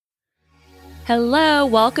Hello,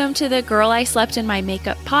 welcome to the Girl I Slept in My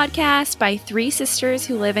Makeup podcast by three sisters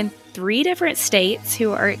who live in three different states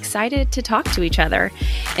who are excited to talk to each other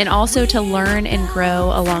and also to learn and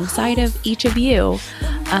grow alongside of each of you.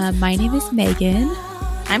 My name is Megan.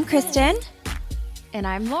 I'm Kristen. And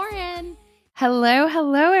I'm Lauren.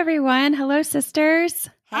 Hello, everyone. Hello, sisters.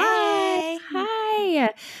 Hey. Hi.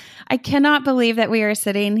 I cannot believe that we are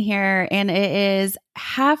sitting here and it is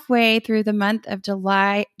halfway through the month of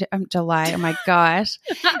July. Oh my gosh.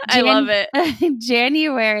 I love it.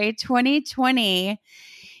 January 2020.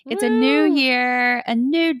 It's a new year, a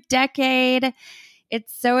new decade.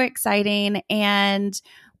 It's so exciting. And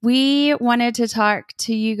we wanted to talk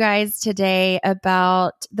to you guys today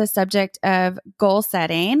about the subject of goal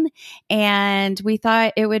setting. And we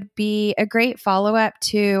thought it would be a great follow-up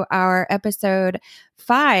to our episode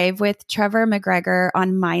 5 with Trevor McGregor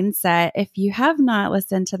on mindset. If you have not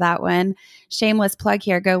listened to that one, shameless plug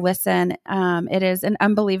here, go listen. It is an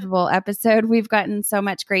unbelievable episode. We've gotten so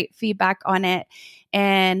much great feedback on it.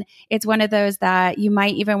 And it's one of those that you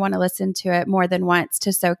might even want to listen to it more than once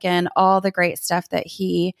to soak in all the great stuff that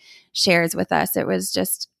he shares with us. It was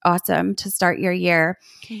just awesome to start your year.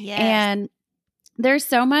 Yes. And there's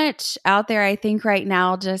so much out there, I think, right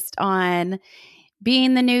now just on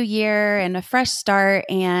being the new year and a fresh start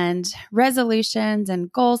and resolutions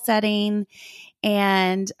and goal setting.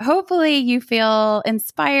 And hopefully you feel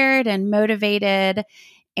inspired and motivated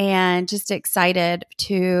and just excited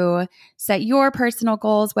to set your personal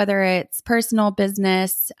goals, whether it's personal,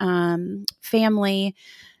 business, family,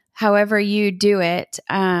 however you do it.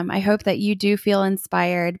 I hope that you do feel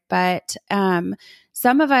inspired, but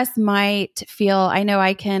some of us might feel, I know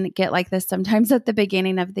I can get like this sometimes at the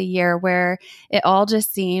beginning of the year where it all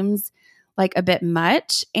just seems like a bit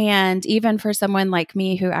much. And even for someone like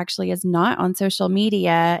me who actually is not on social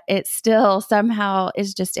media, it still somehow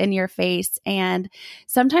is just in your face. And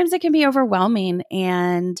sometimes it can be overwhelming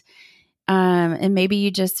and maybe you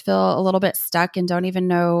just feel a little bit stuck and don't even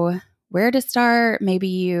know where to start. Maybe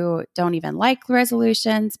you don't even like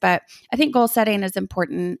resolutions, but I think goal setting is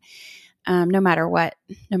important. No matter what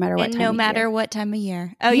time of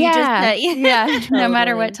year. Oh, yeah, you just yeah. Totally. No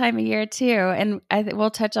matter what time of year too. And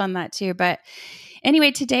we'll touch on that too. But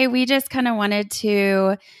anyway, today we just kind of wanted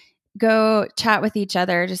to go chat with each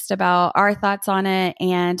other just about our thoughts on it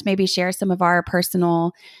and maybe share some of our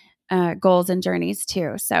personal goals and journeys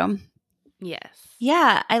too. So Yes.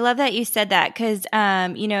 Yeah, I love that you said that because,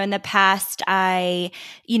 in the past, I,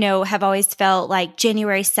 have always felt like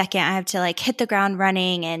January 2nd, I have to like hit the ground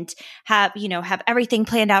running and have everything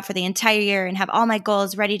planned out for the entire year and have all my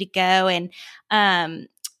goals ready to go. And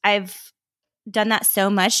I've done that so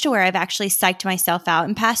much to where I've actually psyched myself out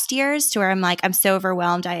in past years to where I'm so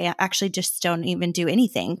overwhelmed. I actually just don't even do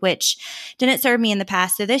anything, which didn't serve me in the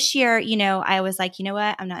past. So this year, I was like, you know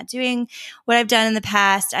what? I'm not doing what I've done in the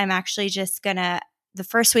past. I'm actually just the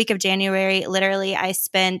first week of January, literally, I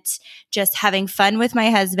spent just having fun with my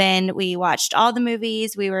husband. We watched all the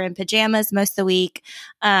movies. We were in pajamas most of the week.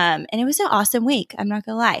 And it was an awesome week. I'm not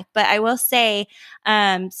going to lie. But I will say,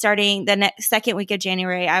 starting the second week of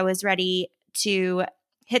January, I was ready to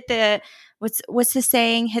hit what's the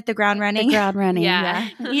saying? Hit the ground running. the ground running. Yeah.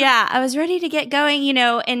 Yeah. I was ready to get going,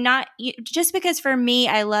 and not just because for me,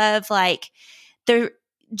 I love like the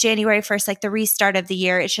January 1st, like the restart of the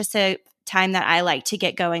year. It's just a time that I like to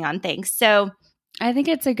get going on things. So I think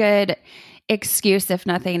it's a good excuse, if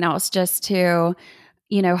nothing else, just to,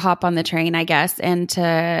 hop on the train, I guess, and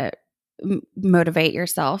to motivate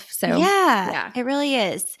yourself. So yeah, it really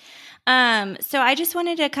is. So I just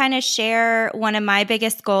wanted to kind of share one of my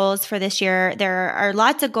biggest goals for this year. There are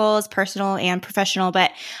lots of goals, personal and professional,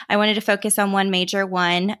 but I wanted to focus on one major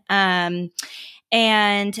one.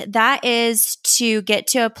 And that is to get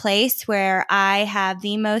to a place where I have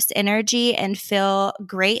the most energy and feel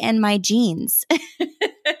great in my jeans.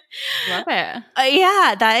 Love it.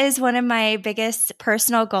 Yeah, that is one of my biggest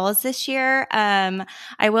personal goals this year.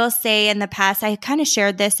 I will say in the past, I kind of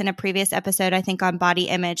shared this in a previous episode, I think on body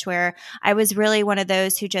image, where I was really one of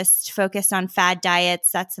those who just focused on fad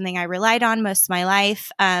diets. That's something I relied on most of my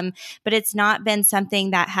life. But it's not been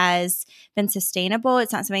something that has been sustainable.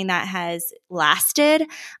 It's not something that has lasted.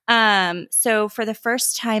 So for the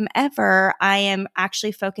first time ever, I am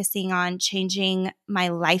actually focusing on changing my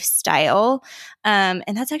lifestyle. And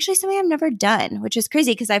that's actually something I've never done, which is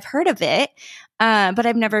crazy because I've heard of it, but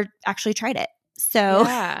I've never actually tried it. So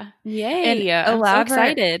Yeah. Yay. And I'm so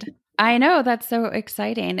elaborate- excited. I know, that's so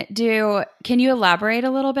exciting. Can you elaborate a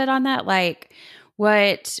little bit on that? Like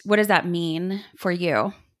what does that mean for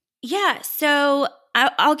you? yeah. So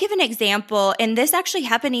I'll give an example. And this actually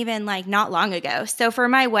happened even like not long ago. So for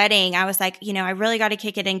my wedding, I was like, I really got to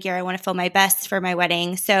kick it in gear. I want to feel my best for my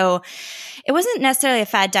wedding. So it wasn't necessarily a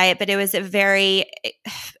fad diet, but it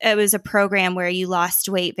was a program where you lost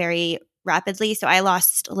weight very rapidly. So I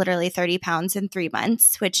lost literally 30 pounds in 3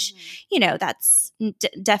 months, which, that's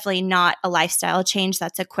definitely not a lifestyle change.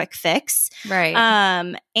 That's a quick fix. Right.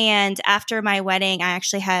 And after my wedding, I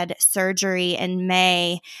actually had surgery in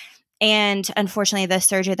May. And unfortunately, the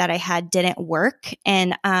surgery that I had didn't work.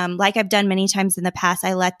 And like I've done many times in the past,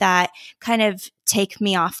 I let that kind of take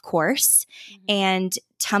me off course and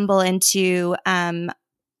tumble into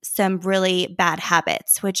some really bad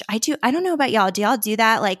habits, which I do. I don't know about y'all. Do y'all do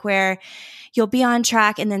that? Like where you'll be on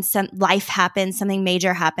track and then some life happens, something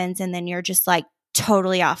major happens, and then you're just like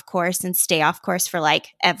totally off course and stay off course for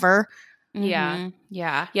like ever. Yeah.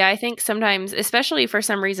 Yeah. Yeah. I think sometimes, especially for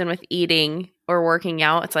some reason with eating or working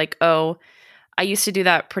out, it's like, oh, I used to do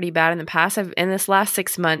that pretty bad in the past. I've in this last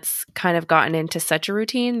 6 months kind of gotten into such a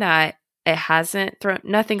routine that it hasn't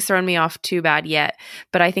nothing's thrown me off too bad yet.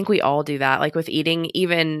 But I think we all do that. Like with eating,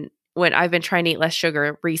 even when I've been trying to eat less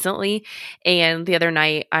sugar recently. And the other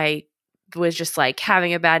night I was just like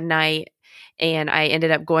having a bad night. And I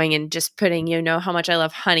ended up going and just putting, how much I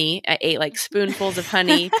love honey. I ate like spoonfuls of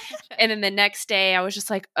honey. And then the next day I was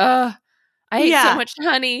just like, I ate so much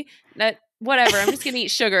honey that whatever, I'm just going to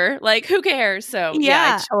eat sugar. Like, who cares? So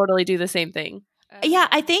yeah, I totally do the same thing. Yeah,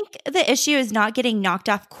 I think the issue is not getting knocked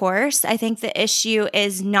off course. I think the issue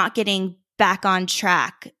is not getting back on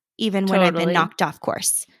track, even when I've been knocked off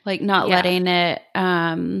course. Like not letting it,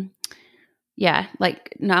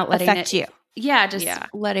 like not letting affect it you. Yeah, just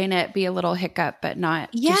letting it be a little hiccup, but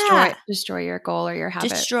not destroy your goal or your habit.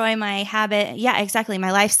 Destroy my habit. Yeah, exactly.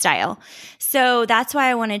 My lifestyle. So that's why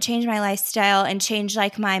I want to change my lifestyle and change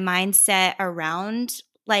like my mindset around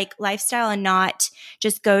like lifestyle and not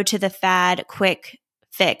just go to the fad quick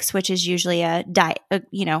fix, which is usually a diet,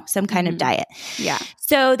 some kind of diet. Yeah.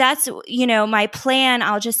 So that's, my plan.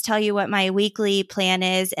 I'll just tell you what my weekly plan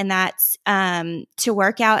is. And that's to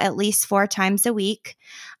work out at least 4 times a week,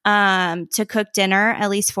 to cook dinner at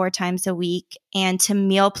least 4 times a week, and to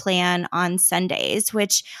meal plan on Sundays,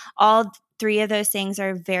 which all 3 of those things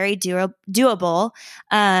are very doable.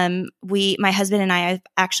 My husband and I have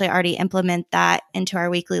actually already implement that into our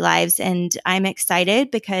weekly lives, and I'm excited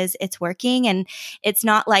because it's working, and it's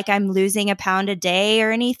not like I'm losing a pound a day or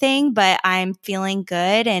anything, but I'm feeling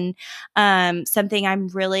good, and something I'm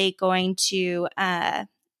really going to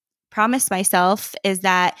promise myself is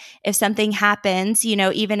that if something happens,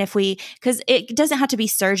 even if because it doesn't have to be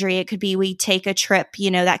surgery, it could be we take a trip,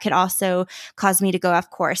 that could also cause me to go off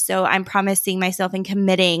course. So I'm promising myself and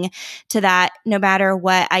committing to that no matter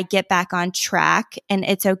what, I get back on track, and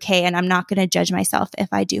it's okay. And I'm not going to judge myself if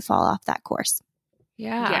I do fall off that course.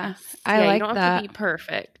 Yeah. Yes. I like you don't that. have to be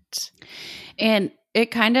perfect. And it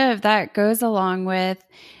kind of, that goes along with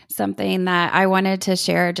something that I wanted to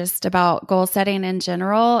share just about goal setting in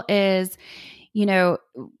general is,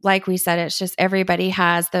 like we said, it's just everybody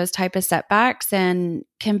has those type of setbacks and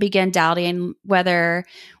can begin doubting whether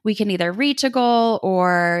we can either reach a goal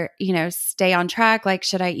or, stay on track. Like,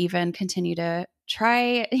 should I even continue to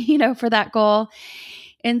try, for that goal?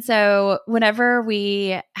 And so whenever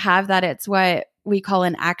we have that, it's what we call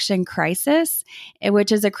an action crisis,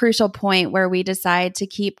 which is a crucial point where we decide to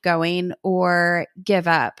keep going or give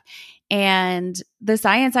up. And the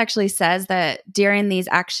science actually says that during these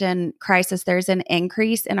action crises, there's an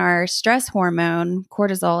increase in our stress hormone,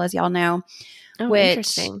 cortisol, as y'all know,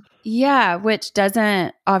 interesting. Which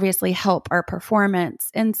doesn't obviously help our performance.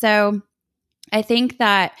 And so I think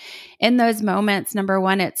that in those moments, number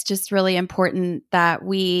one, it's just really important that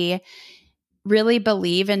we really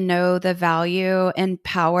believe and know the value and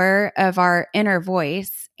power of our inner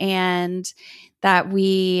voice, and that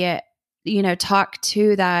we, talk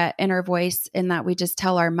to that inner voice, and that we just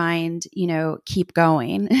tell our mind, keep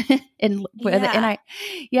going. And I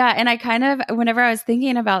kind of, whenever I was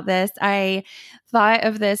thinking about this, I thought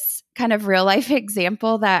of this kind of real life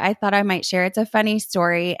example that I thought I might share. It's a funny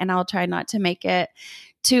story, and I'll try not to make it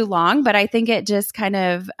too long, but I think it just kind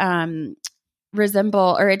of,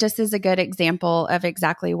 it just is a good example of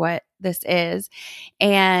exactly what this is,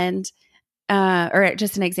 and or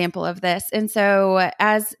just an example of this. And so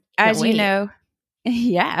as you know,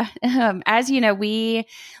 as you know, we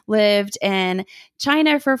lived in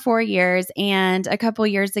China for 4 years, and a couple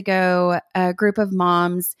years ago, a group of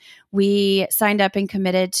moms, we signed up and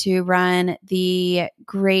committed to run the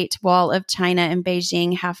Great Wall of China in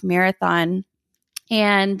Beijing half marathon.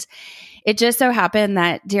 And it just so happened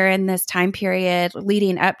that during this time period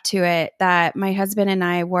leading up to it, that my husband and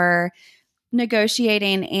I were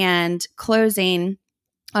negotiating and closing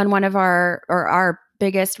on one of our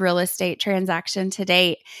biggest real estate transaction to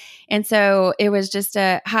date. And so it was just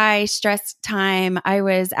a high stress time. I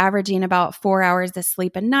was averaging about 4 hours of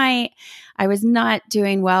sleep a night. I was not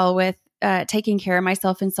doing well with taking care of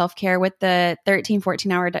myself and self-care with the 13,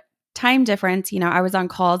 14-hour time difference. I was on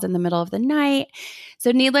calls in the middle of the night.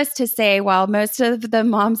 So needless to say, while most of the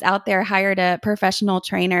moms out there hired a professional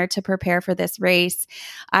trainer to prepare for this race,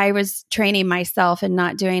 I was training myself and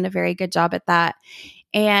not doing a very good job at that.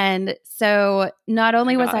 And so not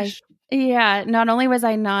only was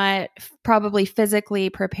I not probably physically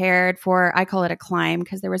prepared for, I call it a climb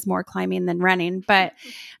because there was more climbing than running, but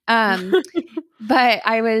but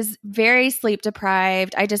I was very sleep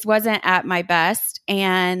deprived. I just wasn't at my best.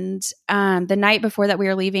 And the night before that we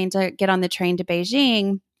were leaving to get on the train to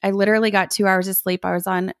Beijing, I literally got 2 hours of sleep. I was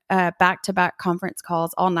on back-to-back conference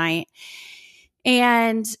calls all night.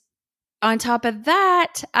 And on top of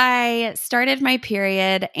that, I started my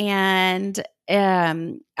period, and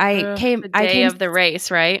I came of the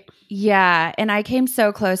race, right? Yeah, and I came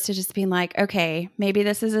so close to just being like, okay, maybe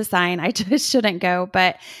this is a sign I just shouldn't go.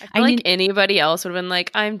 But I feel like anybody else would have been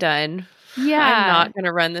like, I'm done. Yeah, I'm not going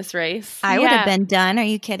to run this race. I would have been done. Are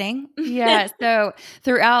you kidding? Yeah. So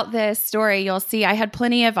throughout this story, you'll see I had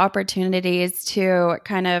plenty of opportunities to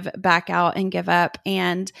kind of back out and give up.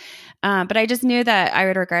 And, but I just knew that I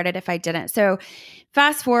would regret it if I didn't. So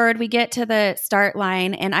fast forward, we get to the start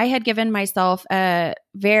line, and I had given myself a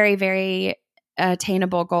very, very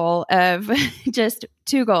attainable goal of just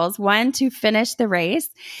 2 goals. 1, to finish the race,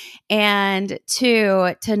 and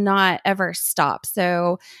 2, to not ever stop.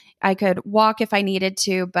 So I could walk if I needed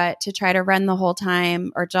to, but to try to run the whole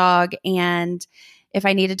time or jog. And if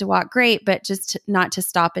I needed to walk, great, but just not to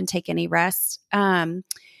stop and take any rest.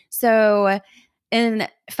 So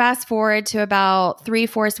fast forward to about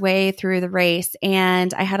 3/4 way through the race,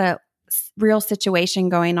 and I had a real situation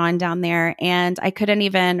going on down there, and I couldn't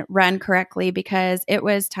even run correctly because it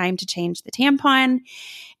was time to change the tampon.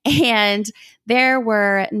 And there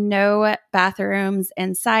were no bathrooms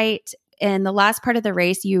in sight. In the last part of the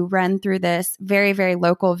race, you run through this very, very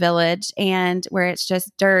local village, and where it's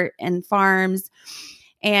just dirt and farms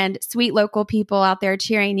and sweet local people out there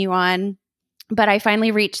cheering you on. But I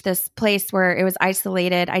finally reached this place where it was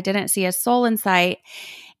isolated. I didn't see a soul in sight.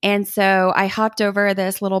 And so I hopped over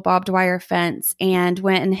this little barbed wire fence and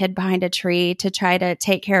went and hid behind a tree to try to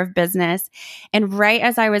take care of business. And right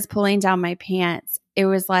as I was pulling down my pants, it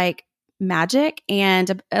was like magic,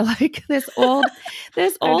 and like this old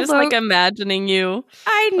I'm just like imagining you.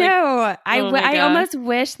 I know. I almost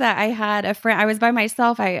wish that I had a friend. I was by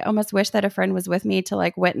myself. I almost wish that a friend was with me to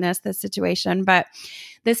like witness this situation. But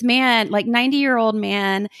this man, like 90-year-old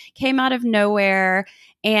man, came out of nowhere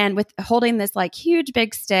and with holding this like huge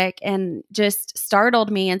big stick, and just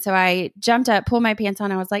startled me. And so I jumped up, pulled my pants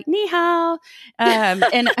on. I was like, "Ni hao," and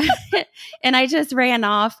and I just ran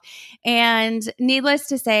off. And needless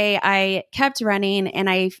to say, I kept running, and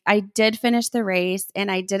I did finish the race,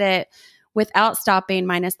 and I did it without stopping,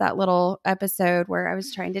 minus that little episode where I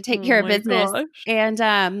was trying to take care of business. Gosh. And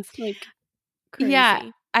it's like crazy. Yeah.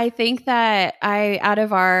 I think that out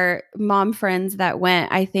of our mom friends that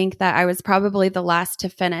went, I think that I was probably the last to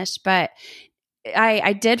finish, but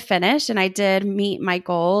I did finish, and I did meet my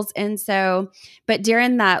goals. And so, but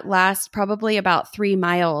during that last probably about 3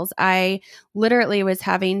 miles, I literally was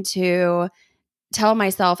having to tell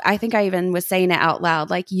myself, I think I even was saying it out loud,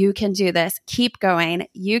 like, you can do this, keep going,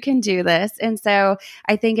 you can do this. And so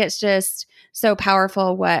I think it's just so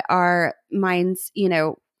powerful what our minds,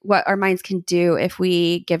 what our minds can do if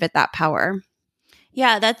we give it that power.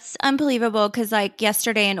 Yeah, that's unbelievable, because like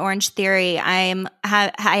yesterday in Orange Theory, I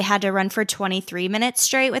had to run for 23 minutes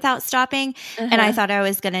straight without stopping, and I thought I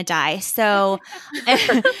was going to die. So,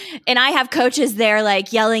 and I have coaches there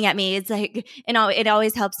like yelling at me. It's like, it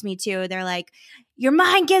always helps me too. They're like, your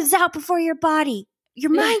mind gives out before your body.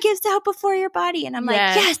 Your mind gives out before your body. And I'm like,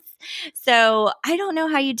 yes. So I don't know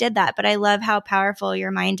how you did that, but I love how powerful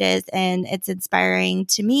your mind is, and it's inspiring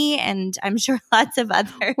to me, and I'm sure lots of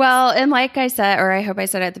others. Well, and like I said, or I hope I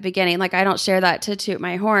said at the beginning, like, I don't share that to toot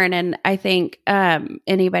my horn. And I think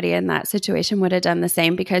anybody in that situation would have done the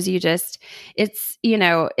same, because it's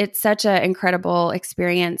such an incredible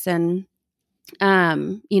experience. And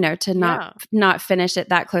to not finish it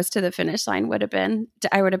that close to the finish line I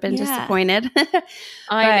would have been disappointed.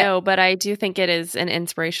 I know, but I do think it is an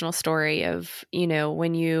inspirational story of,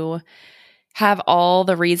 when you have all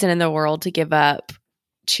the reason in the world to give up,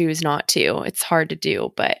 choose not to. It's hard to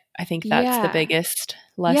do, but I think that's the biggest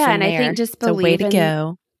lesson. Yeah, and I think just believe way to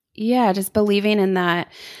go. Yeah, just believing in that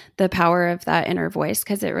the power of that inner voice,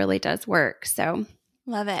 because it really does work. So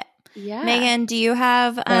love it. yeah. Megan, do you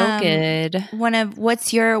have good.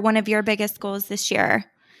 what's one of your biggest goals this year?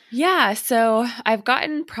 Yeah, so I've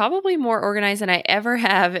gotten probably more organized than I ever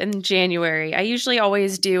have in January. I usually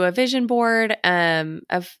always do a vision board,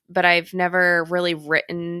 but I've never really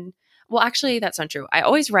written. Well, actually, that's not true. I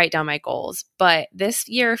always write down my goals, but this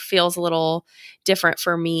year feels a little different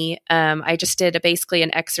for me. I just did basically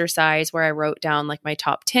an exercise where I wrote down like my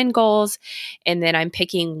top 10 goals, and then I'm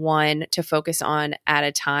picking one to focus on at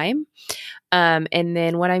a time. And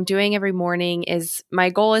then what I'm doing every morning is my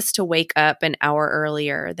goal is to wake up an hour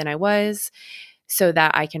earlier than I was so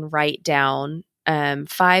that I can write down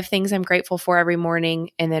 5 things I'm grateful for every morning,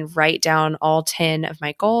 and then write down all 10 of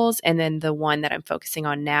my goals, and then the one that I'm focusing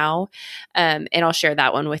on now. And I'll share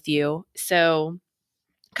that one with you. So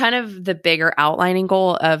kind of the bigger outlining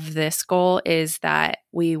goal of this goal is that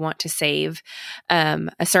we want to save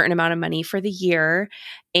a certain amount of money for the year.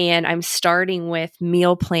 And I'm starting with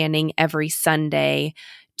meal planning every Sunday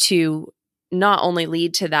to not only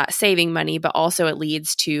lead to that saving money, but also it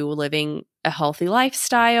leads to living a healthy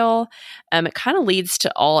lifestyle. It kind of leads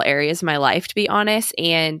to all areas of my life, to be honest.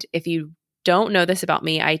 And if you don't know this about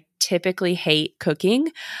me, I typically hate cooking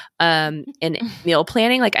and meal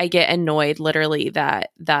planning. Like I get annoyed literally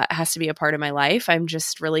that has to be a part of my life. I'm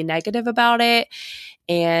just really negative about it.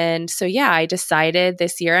 And so, yeah, I decided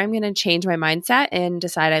this year I'm going to change my mindset and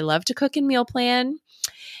decide I love to cook and meal plan.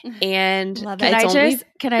 And can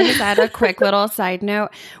I just add a quick little side note?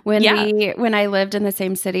 When I lived in the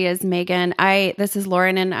same city as Megan, this is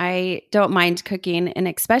Lauren, and I don't mind cooking, and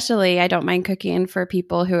especially I don't mind cooking for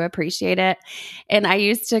people who appreciate it. And I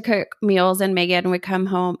used to cook meals, and Megan would come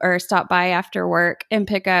home or stop by after work and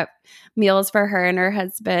pick up meals for her and her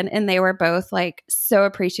husband, and they were both like so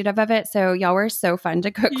appreciative of it. So y'all were so fun to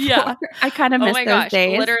cook for. I kind of miss those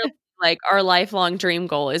days. Literally. Like our lifelong dream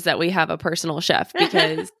goal is that we have a personal chef,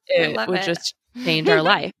 because it would just change our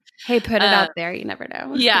life. Hey, put it out there. You never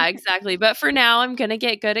know. Yeah, exactly. But for now, I'm going to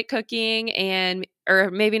get good at cooking, or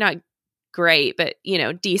maybe not great, but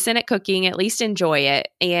decent at cooking, at least enjoy it.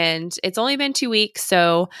 And it's only been 2 weeks,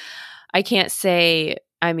 so I can't say,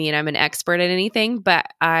 I'm an expert at anything, but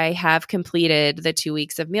I have completed the 2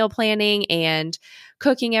 weeks of meal planning and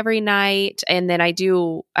cooking every night. And then I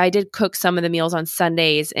did cook some of the meals on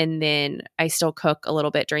Sundays, and then I still cook a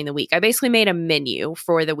little bit during the week. I basically made a menu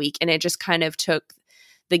for the week, and it just kind of took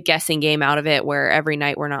the guessing game out of it, where every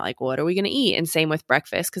night we're not like, what are we going to eat? And same with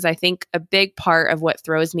breakfast, because I think a big part of what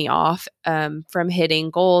throws me off from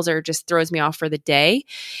hitting goals, or just throws me off for the day,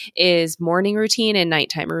 is morning routine and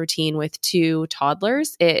nighttime routine with 2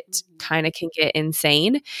 toddlers. It kind of can get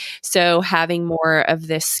insane. So having more of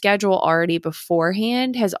this schedule already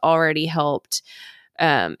beforehand has already helped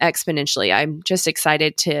exponentially. I'm just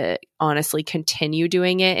excited to honestly continue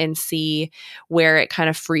doing it and see where it kind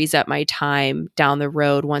of frees up my time down the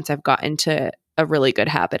road once I've gotten to a really good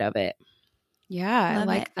habit of it. Yeah, I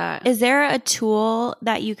like that. Is there a tool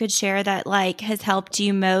that you could share that like has helped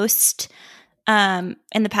you most in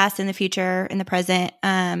the past, in the future, in the present,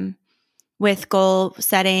 with goal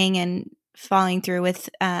setting and following through with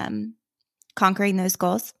conquering those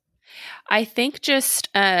goals? I think just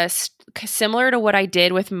similar to what I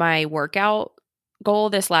did with my workout goal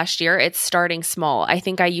this last year, it's starting small. I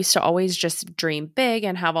think I used to always just dream big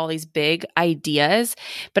and have all these big ideas,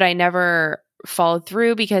 but I never followed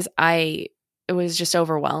through because I was just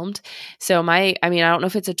overwhelmed. So I don't know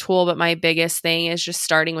if it's a tool, but my biggest thing is just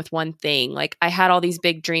starting with one thing. Like I had all these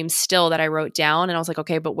big dreams still that I wrote down, and I was like,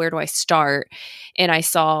 okay, but where do I start? And I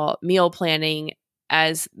saw meal planning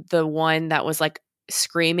as the one that was like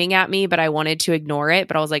screaming at me, but I wanted to ignore it.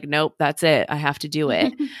 But I was like, nope, that's it. I have to do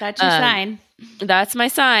it. That's your sign. That's my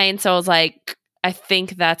sign. So I was like, I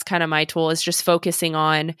think that's kind of my tool, is just focusing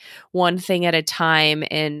on one thing at a time.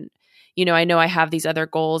 And, I know I have these other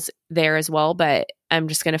goals there as well, but I'm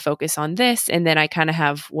just going to focus on this. And then I kind of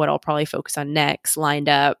have what I'll probably focus on next lined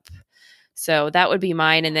up. So that would be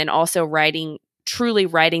mine. And then also truly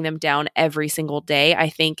writing them down every single day. I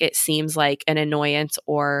think it seems like an annoyance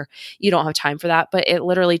or you don't have time for that, but it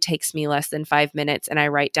literally takes me less than 5 minutes, and I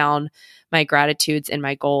write down my gratitudes and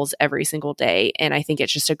my goals every single day. And I think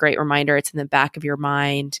it's just a great reminder. It's in the back of your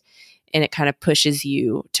mind, and it kind of pushes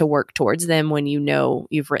you to work towards them when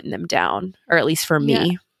you've written them down, or at least for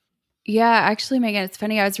me. Yeah, actually, Megan, it's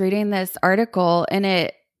funny. I was reading this article, and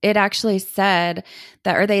it actually said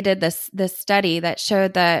that, or they did this study that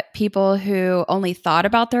showed that people who only thought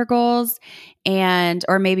about their goals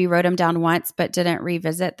or maybe wrote them down once but didn't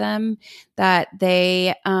revisit them, that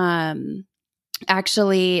they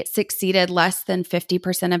actually succeeded less than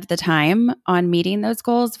 50% of the time on meeting those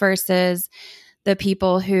goals versus the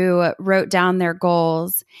people who wrote down their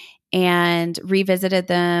goals and revisited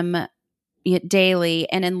them daily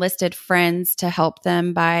and enlisted friends to help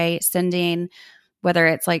them by sending, whether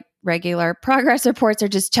it's like regular progress reports or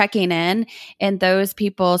just checking in. And those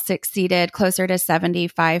people succeeded closer to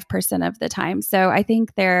 75% of the time. So I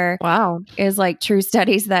think there is like true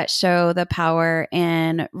studies that show the power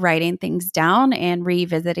in writing things down and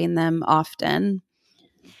revisiting them often.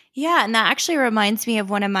 Yeah. And that actually reminds me of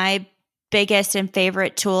one of my biggest and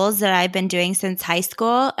favorite tools that I've been doing since high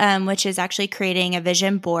school, which is actually creating a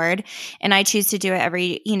vision board. And I choose to do it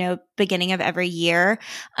every, beginning of every year.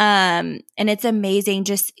 And it's amazing.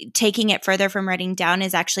 Just taking it further from writing down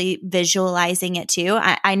is actually visualizing it too.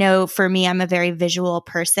 I know for me, I'm a very visual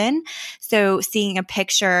person. So seeing a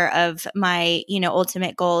picture of my,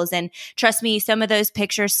 ultimate goals, and trust me, some of those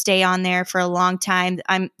pictures stay on there for a long time.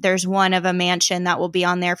 There's one of a mansion that will be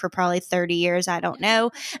on there for probably 30 years. I don't know.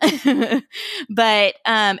 But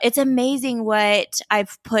it's amazing what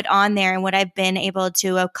I've put on there and what I've been able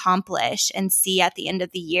to accomplish and see at the end of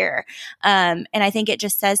the year. And I think it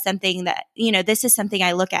just says something that, this is something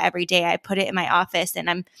I look at every day. I put it in my office,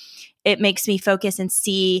 and it makes me focus and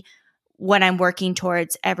see what I'm working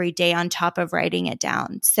towards every day on top of writing it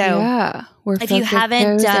down. So yeah, if you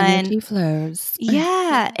haven't done, flows.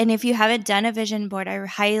 Yeah. And if you haven't done a vision board, I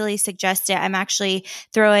highly suggest it. I'm actually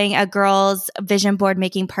throwing a girls' vision board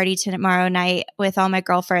making party tomorrow night with all my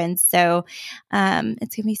girlfriends. So it's going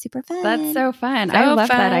to be super fun. That's so fun. I love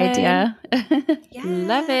that idea. Yeah.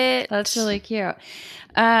 Love it. That's really cute.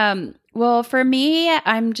 Well, for me,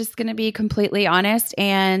 I'm just going to be completely honest.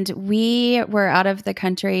 And we were out of the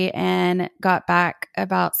country and got back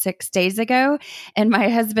about 6 days ago. And my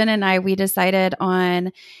husband and I, we decided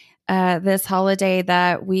on this holiday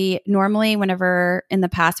that we normally, whenever in the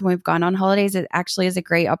past when we've gone on holidays, it actually is a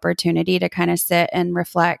great opportunity to kind of sit and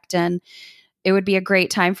reflect, and it would be a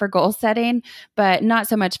great time for goal setting, but not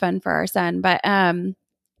so much fun for our son.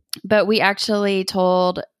 But we actually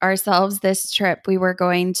told ourselves this trip we were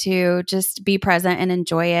going to just be present and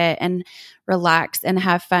enjoy it and relax and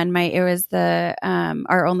have fun. It was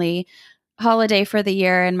our only holiday for the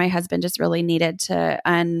year, and my husband just really needed to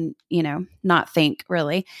not think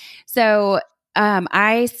really. So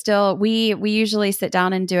we usually sit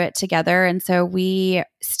down and do it together. And so we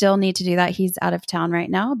still need to do that. He's out of town right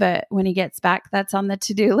now, but when he gets back, that's on the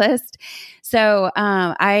to-do list. So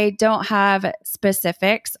I don't have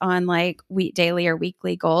specifics on like daily or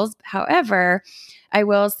weekly goals. However, I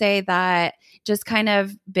will say that just kind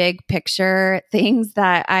of big picture things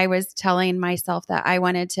that I was telling myself that I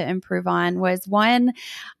wanted to improve on was, one,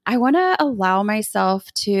 I want to allow myself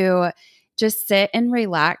to just sit and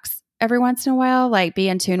relax every once in a while, like be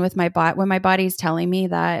in tune with my body when my body's telling me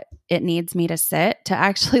that it needs me to sit, to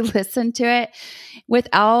actually listen to it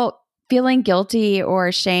without feeling guilty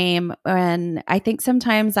or shame. And I think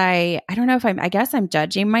sometimes I don't know if I guess I'm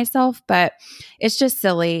judging myself, but it's just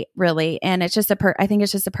silly really. And it's just I think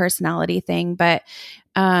it's just a personality thing, but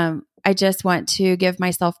I just want to give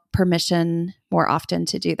myself permission more often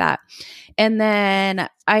to do that. And then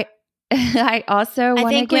I also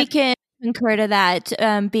want to we can concur to that.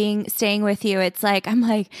 Staying with you, it's like I'm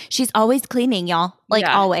like, she's always cleaning, y'all. Like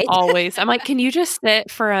always. I'm like, can you just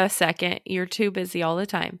sit for a second? You're too busy all the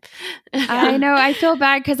time. I know. I feel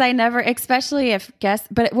bad because I never, especially if guests.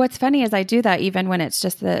 But what's funny is I do that even when it's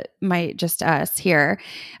just us here.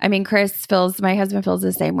 I mean, my husband feels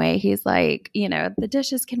the same way. He's like, the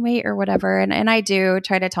dishes can wait or whatever, and I do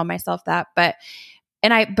try to tell myself that,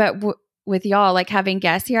 with y'all, like having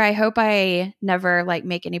guests here, I hope I never like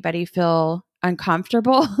make anybody feel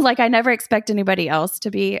uncomfortable. Like I never expect anybody else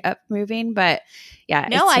to be up moving, but yeah.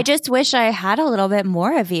 No, I just wish I had a little bit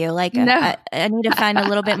more of you. Like I need to find a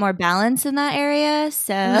little bit more balance in that area.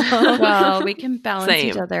 So well, we can balance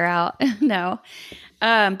each other out. No.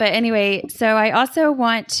 But anyway, so I also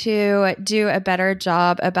want to do a better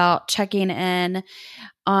job about checking in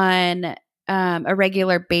on a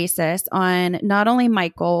regular basis on not only my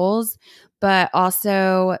goals, but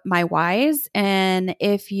also my whys. And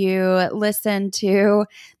if you listen to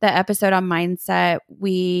the episode on mindset,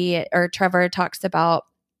 Trevor talks about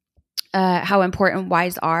how important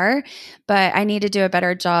whys are, but I need to do a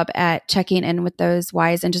better job at checking in with those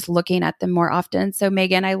whys and just looking at them more often. So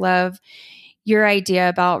Megan, I love your idea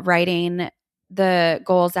about writing the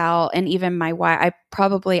goals out and even my why.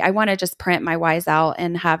 I want to just print my whys out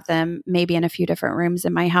and have them maybe in a few different rooms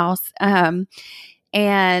in my house. And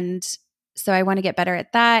so I want to get better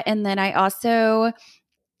at that. And then I also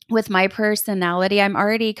with my personality, I'm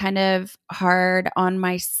already kind of hard on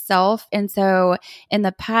myself. And so in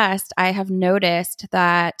the past, I have noticed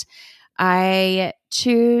that I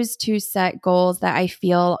choose to set goals that I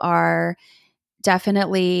feel are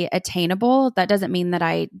definitely attainable. That doesn't mean that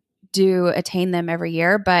I do attain them every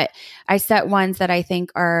year, but I set ones that I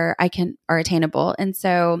think are attainable. And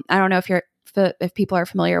so I don't know if people are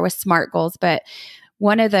familiar with SMART goals, but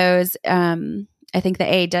one of those, I think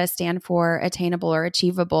the A does stand for attainable or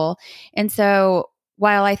achievable. And so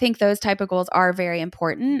while I think those type of goals are very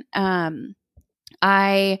important,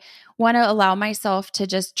 I want to allow myself to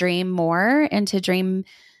just dream more and to dream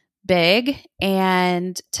big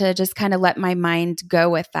and to just kind of let my mind go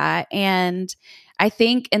with that. And I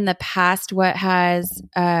think in the past, what has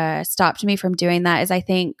stopped me from doing that is, I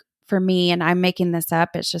think for me, and I'm making this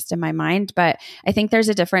up, it's just in my mind, but I think there's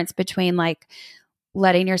a difference between like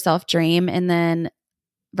letting yourself dream and then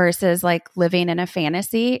versus like living in a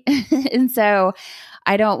fantasy. And so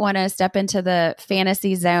I don't want to step into the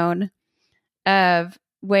fantasy zone of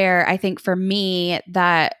where I think for me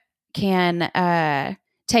that can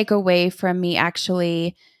take away from me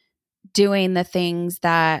actually doing the things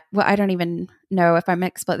that, well, I don't even know if I'm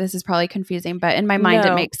this is probably confusing, but in my mind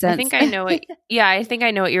it makes sense. I think I know it. Yeah, I think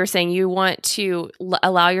I know what you're saying. You want to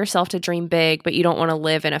allow yourself to dream big, but you don't want to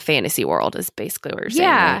live in a fantasy world is basically what you're saying.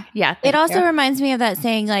 Yeah. Right? Yeah. It also reminds me of that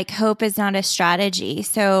saying, like, hope is not a strategy.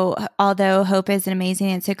 So although hope is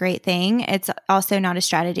amazing, it's a great thing, it's also not a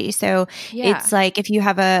strategy. So it's like, if you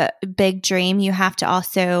have a big dream, you have to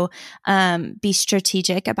also be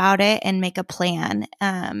strategic about it and make a plan.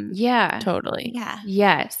 Yeah. Totally. Yeah.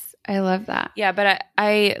 Yes. I love that. Yeah, but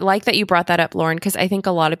I like that you brought that up, Lauren, because I think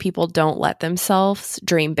a lot of people don't let themselves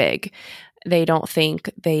dream big. They don't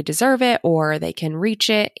think they deserve it or they can reach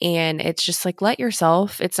it. And it's just like, let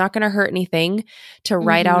yourself. It's not going to hurt anything to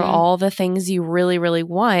write out all the things you really, really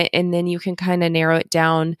want. And then you can kind of narrow it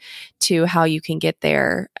down to how you can get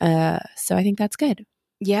there. So I think that's good.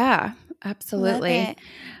 Yeah, absolutely.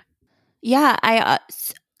 Yeah,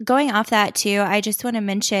 going off that too, I just want to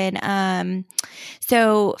mention,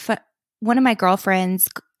 one of my girlfriends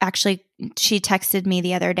actually, she texted me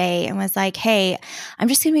the other day and was like, hey, I'm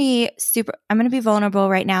going to be vulnerable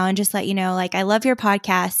right now and just let you know, like, I love your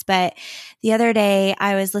podcast, but the other day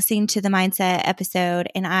I was listening to the mindset episode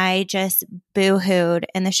and I just boo-hooed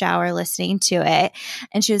in the shower listening to it.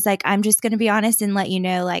 And she was like, I'm just going to be honest and let you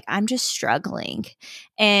know, like, I'm just struggling.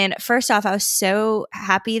 And first off, I was so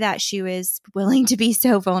happy that she was willing to be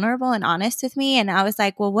so vulnerable and honest with me. And I was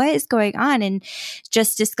like, well, what is going on? And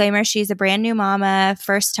just disclaimer, she's a brand new mama,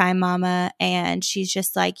 first time mama. And she's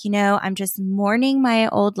just like, I'm just mourning my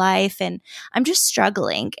old life and I'm just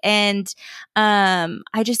struggling. And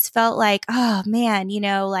I just felt like, oh man,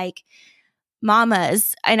 like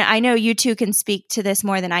mamas, and I know you two can speak to this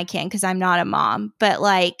more than I can because I'm not a mom, but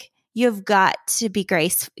like, you've got to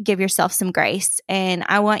give yourself some grace. And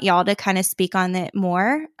I want y'all to kind of speak on it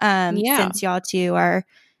more since y'all two are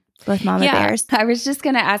both mama bears. I was just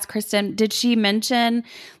going to ask Kristen, did she mention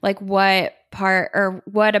like what part or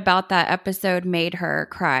what about that episode made her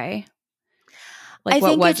cry? Like, I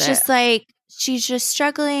think it's just like, she's just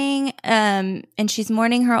struggling and she's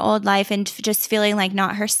mourning her old life and just feeling like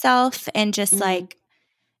not herself and just like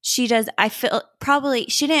I feel probably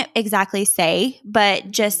she didn't exactly say, but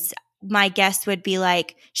just my guess would be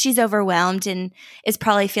like she's overwhelmed and is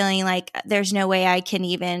probably feeling like there's no way I can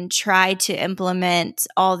even try to implement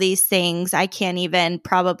all these things. I can't even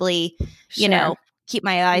probably, keep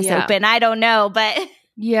my eyes open. I don't know, but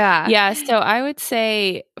Yeah. So I would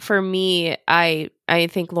say for me, I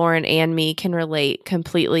think Lauren and me can relate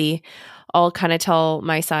completely. I'll kind of tell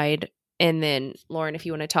my side and then Lauren, if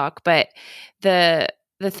you want to talk. But the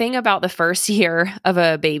thing about the first year of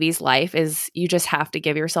a baby's life is you just have to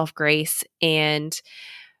give yourself grace. And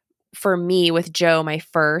for me with Joe, my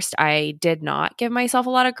first, I did not give myself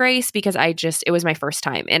a lot of grace because it was my first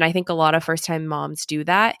time. And I think a lot of first time moms do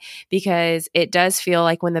that because it does feel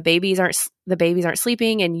like when the babies aren't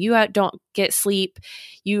sleeping and you don't get sleep,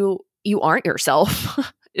 you aren't yourself.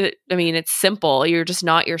 I mean, it's simple. You're just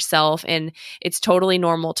not yourself. And it's totally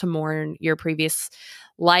normal to mourn your previous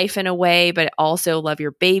life in a way, but also love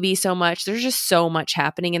your baby so much. There's just so much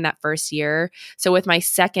happening in that first year. So with my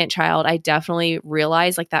second child, I definitely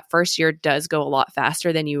realized like that first year does go a lot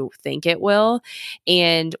faster than you think it will.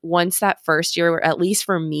 And once that first year, at least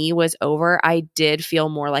for me, was over, I did feel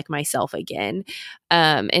more like myself again.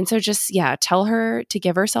 And so just, tell her to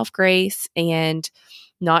give herself grace and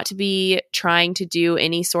not to be trying to do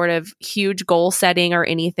any sort of huge goal setting or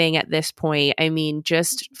anything at this point. I mean,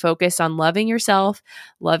 just focus on loving yourself,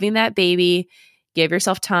 loving that baby, give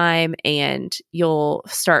yourself time and you'll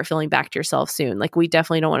start feeling back to yourself soon. Like we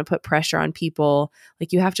definitely don't want to put pressure on people.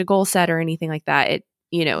 Like you have to goal set or anything like that.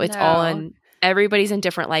 It's all in, everybody's in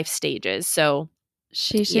different life stages. So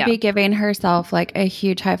she should be giving herself like a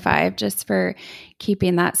huge high five just for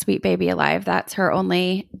keeping that sweet baby alive. That's her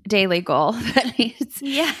only daily goal that needs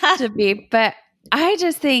to be. But I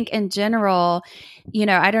just think in general,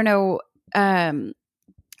 I don't know.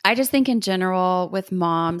 I just think in general with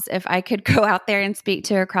moms, if I could go out there and speak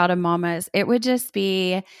to a crowd of mamas, it would just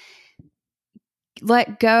be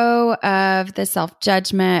let go of the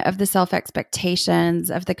self-judgment, of the self-expectations,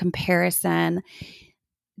 of the comparison.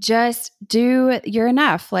 Just you're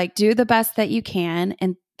enough. Like do the best that you can.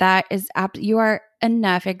 And that is, you are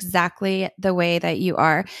enough exactly the way that you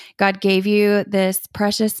are. God gave you this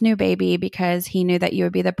precious new baby because he knew that you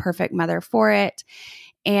would be the perfect mother for it.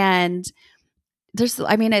 And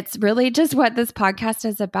it's really just what this podcast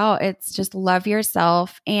is about. It's just love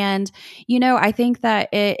yourself. And, I think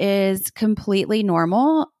that it is completely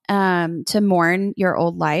normal to mourn your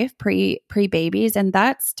old life pre-babies. And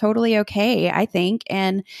that's totally okay, I think.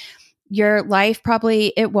 And your life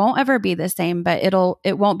it won't ever be the same, but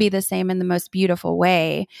it won't be the same in the most beautiful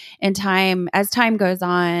way. And as time goes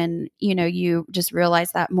on, you just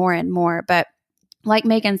realize that more and more. But like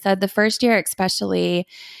Megan said, the first year especially,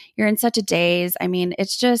 you're in such a daze. I mean,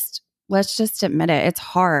 it's just, let's just admit it. It's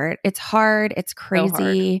hard. It's crazy. So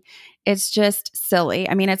hard. It's just silly.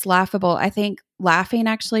 I mean, it's laughable. I think laughing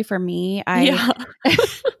actually for me,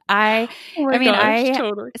 I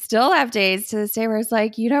totally still have days to this day where it's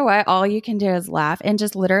like, you know what? All you can do is laugh and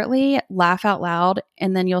just literally laugh out loud.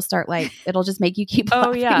 And then you'll start it'll just make you keep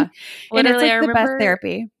laughing. Oh yeah. Literally, and it's the best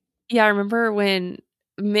therapy. Yeah. I remember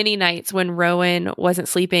many nights when Rowan wasn't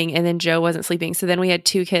sleeping and then Joe wasn't sleeping. So then we had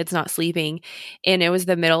two kids not sleeping and it was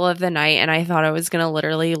the middle of the night and I thought I was going to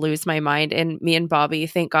literally lose my mind. And me and Bobby,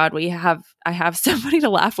 thank God I have somebody to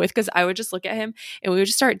laugh with, because I would just look at him and we would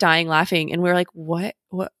just start dying laughing. And we were like, what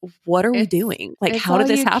are we doing? Like, how did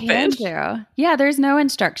this happen? Yeah. There's no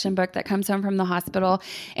instruction book that comes home from the hospital.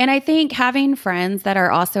 And I think having friends that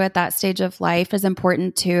are also at that stage of life is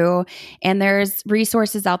important too. And there's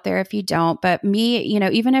resources out there if you don't. But me,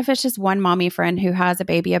 even if it's just one mommy friend who has a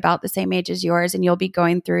baby about the same age as yours and you'll be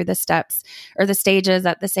going through the steps or the stages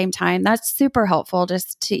at the same time, that's super helpful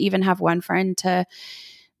just to even have one friend to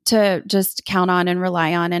just count on and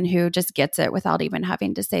rely on and who just gets it without even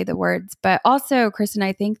having to say the words. But also, Kristen,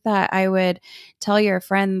 I think that I would tell your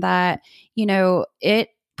friend that, it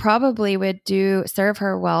probably would serve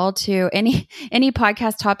her well to any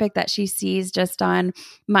podcast topic that she sees just on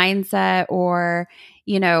mindset or,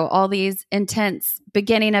 all these intense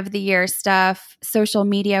beginning of the year stuff, social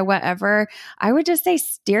media, whatever. I would just say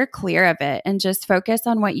steer clear of it and just focus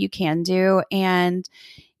on what you can do and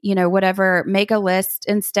whatever, make a list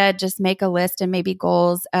instead, just make a list and maybe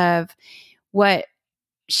goals of what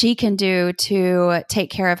she can do to take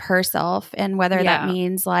care of herself. And whether that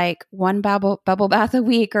means like one bubble bath a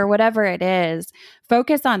week or whatever it is,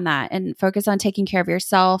 focus on that and focus on taking care of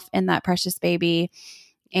yourself and that precious baby.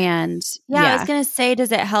 And I was going to say,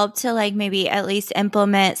 does it help to maybe at least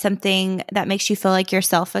implement something that makes you feel like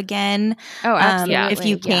yourself again? Oh, absolutely. If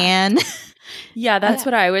you can. Yeah, that's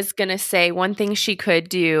what I was going to say. One thing she could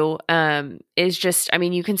do is just,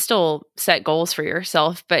 you can still set goals for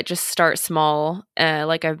yourself, but just start small.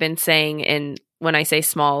 Like I've been saying, and when I say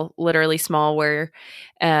small, literally small, where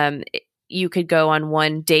you could go on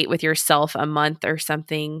one date with yourself a month or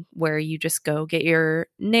something where you just go get your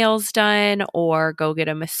nails done or go get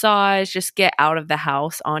a massage, just get out of the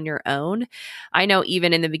house on your own. I know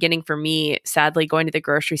even in the beginning for me, sadly, going to the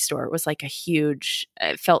grocery store was like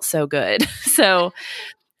it felt so good. So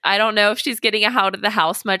I don't know if she's getting out of the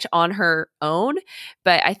house much on her own,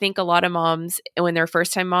 but I think a lot of moms, when they're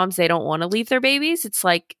first-time moms, they don't want to leave their babies. It's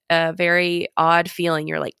like a very odd feeling.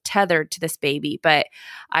 You're like tethered to this baby. But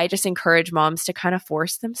I just encourage moms to kind of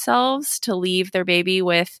force themselves to leave their baby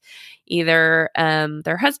with either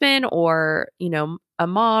their husband or, a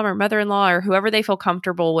mom or mother-in-law or whoever they feel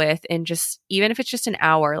comfortable with. And just, even if it's just an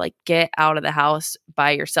hour, like get out of the house by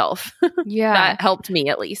yourself. Yeah. That helped me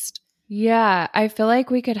at least. Yeah, I feel like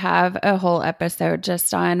we could have a whole episode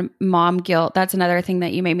just on mom guilt. That's another thing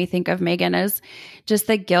that you made me think of, Megan, is just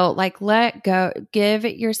the guilt. Like, let go, give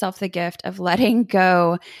yourself the gift of letting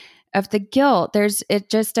go of the guilt. It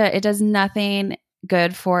does nothing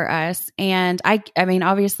good for us. And I mean,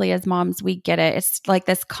 obviously as moms, we get it. It's like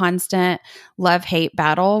this constant love-hate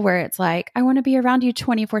battle where it's like, I want to be around you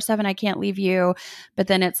 24/7. I can't leave you. But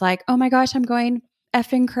then it's like, oh my gosh, I'm going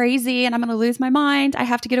effing crazy and I'm going to lose my mind. I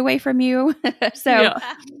have to get away from you. So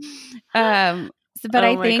But Oh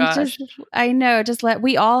I my think gosh.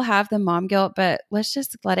 we all have the mom guilt, but let's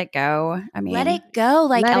just let it go. I mean, Let it go,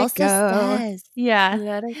 like let it Elsa go. says. Yeah.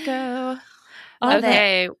 Let it go. Love it.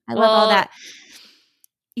 Okay. I love all that.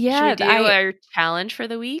 Should Yeah. we do our challenge for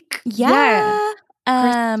the week? Yeah.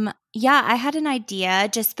 I had an idea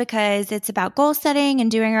just because it's about goal setting and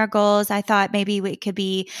doing our goals. I thought maybe it could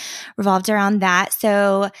be revolved around that.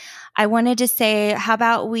 So I wanted to say, how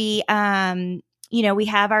about we, we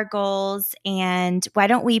have our goals, and why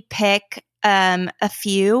don't we pick a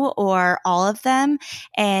few or all of them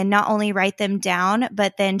and not only write them down,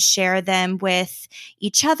 but then share them with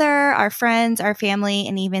each other, our friends, our family,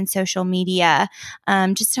 and even social media,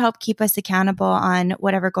 just to help keep us accountable on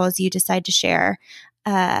whatever goals you decide to share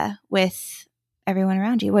with everyone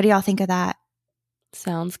around you. What do y'all think of that?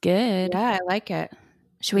 Sounds good. Yeah, I like it.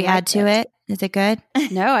 Should we add to it? Is it good?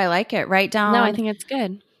 No, I like it. Write down No, I think it's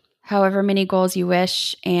good. however many goals you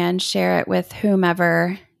wish and share it with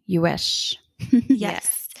whomever you wish.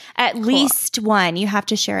 Yes. At least one. You have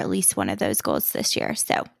to share at least one of those goals this year.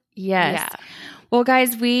 So, Yes. Yeah. Well,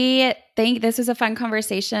 guys, we think this was a fun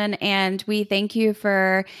conversation, and we thank you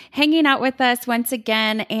for hanging out with us once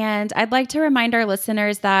again. And I'd like to remind our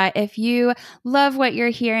listeners that if you love what you're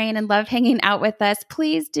hearing and love hanging out with us,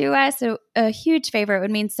 please do us a huge favor. It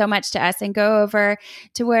would mean so much to us, and go over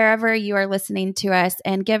to wherever you are listening to us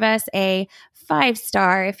and give us a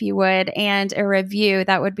 5-star, if you would, and a review.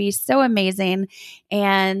 That would be so amazing.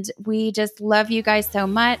 And we just love you guys so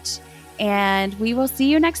much. And we will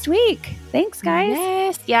see you next week. Thanks, guys.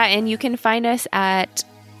 Yes. Yeah, and you can find us on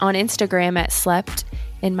Instagram at Slept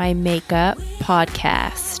in My Makeup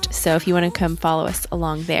Podcast. So if you want to come follow us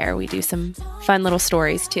along there, we do some fun little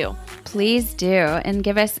stories too. Please do. And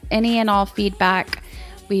give us any and all feedback.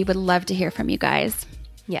 We would love to hear from you guys.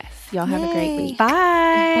 Yes. Y'all have a great Yay. week. Bye.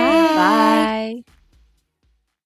 Bye. Bye.